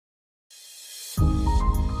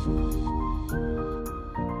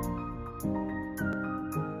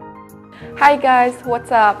Hi guys,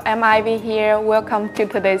 what's up? I'm Ivy here. Welcome to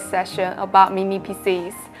today's session about mini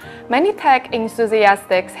PCs. Many tech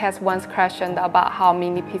enthusiasts has once questioned about how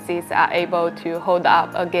mini PCs are able to hold up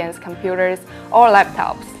against computers or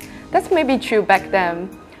laptops. That may be true back then,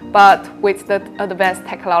 but with the advanced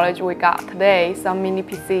technology we got today, some mini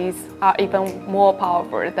PCs are even more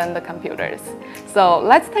powerful than the computers. So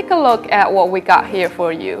let's take a look at what we got here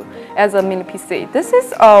for you as a mini PC. This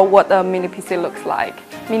is what a mini PC looks like.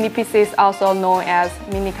 Mini PCs, also known as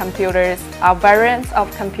mini computers, are variants of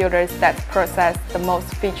computers that process the most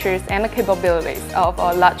features and capabilities of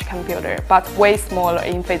a large computer, but way smaller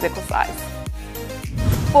in physical size.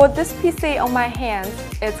 For this PC on my hand,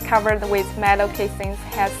 it's covered with metal casings,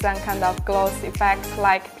 has some kind of gloss effects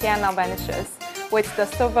like piano vanishes, with the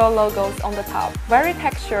silver logos on the top, very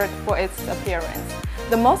textured for its appearance.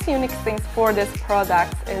 The most unique things for this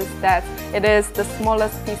product is that it is the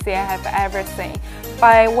smallest PC I have ever seen.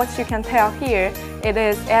 By what you can tell here, it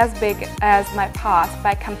is as big as my pot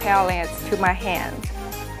by comparing it to my hand.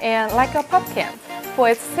 And like a pop can, for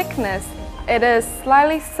its thickness, it is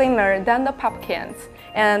slightly thinner than the pop cans.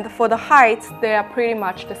 And for the height, they are pretty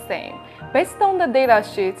much the same. Based on the data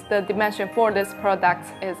sheet, the dimension for this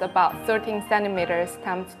product is about 13 centimeters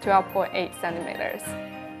times 12.8 centimeters.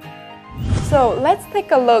 So let's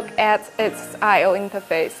take a look at its I/O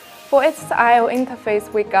interface. For its I/O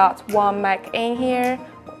interface, we got one Mac in here,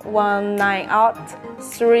 one 9-out,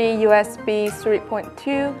 3 USB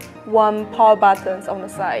 3.2, one power buttons on the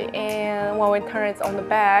side, and when we turn it on the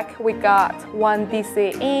back, we got one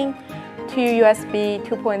DC in, 2 USB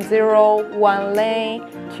 2.0, one LAN,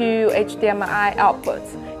 2 HDMI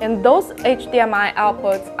outputs. And those HDMI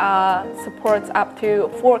outputs support up to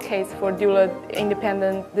 4K for dual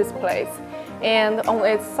independent displays. And on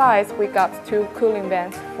its sides, we got 2 cooling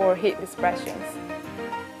vents for heat dispersions.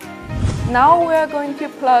 Now we are going to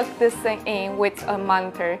plug this thing in with a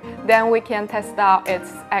monitor, then we can test out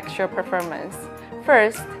its actual performance.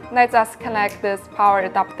 First, let us connect this power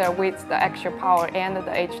adapter with the actual power and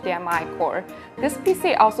the HDMI cord. This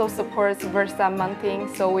PC also supports Versa mounting,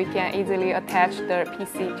 so we can easily attach the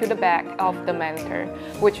PC to the back of the monitor,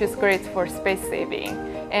 which is great for space saving.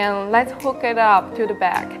 And let's hook it up to the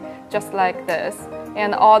back, just like this.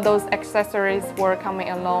 And all those accessories were coming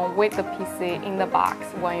along with the PC in the box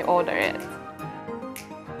when you order it.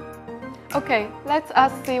 Okay, let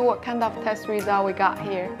us see what kind of test result we got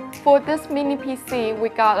here. For this mini PC, we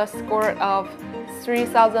got a score of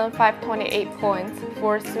 3,528 points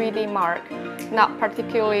for 3D Mark. Not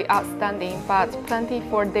particularly outstanding, but plenty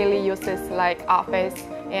for daily uses like office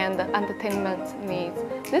and entertainment needs.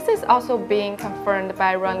 This is also being confirmed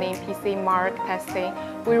by running PC Mark testing.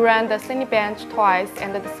 We ran the Cinebench twice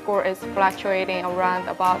and the score is fluctuating around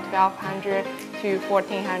about 1200 to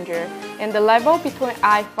 1400. And the level between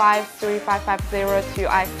i5 3550 to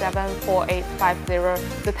i7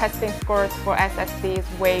 4850, the testing scores for SSD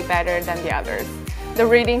is way better than the others. The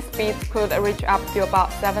reading speed could reach up to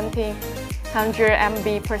about 1700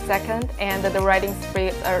 MB per second, and the writing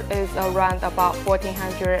speed is around about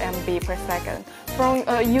 1400 MB per second. From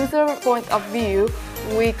a user point of view,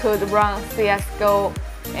 we could run CSGO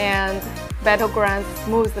and Battlegrounds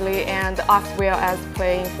smoothly and as well as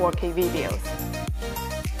playing 4K videos.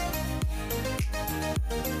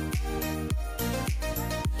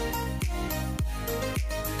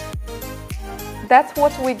 That's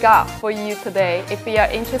what we got for you today. If you are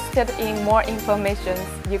interested in more information,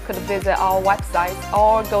 you could visit our website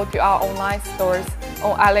or go to our online stores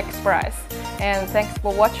on AliExpress. And thanks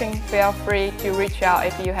for watching. Feel free to reach out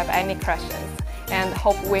if you have any questions. And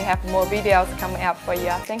hope we have more videos coming up for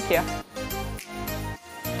you. Thank you.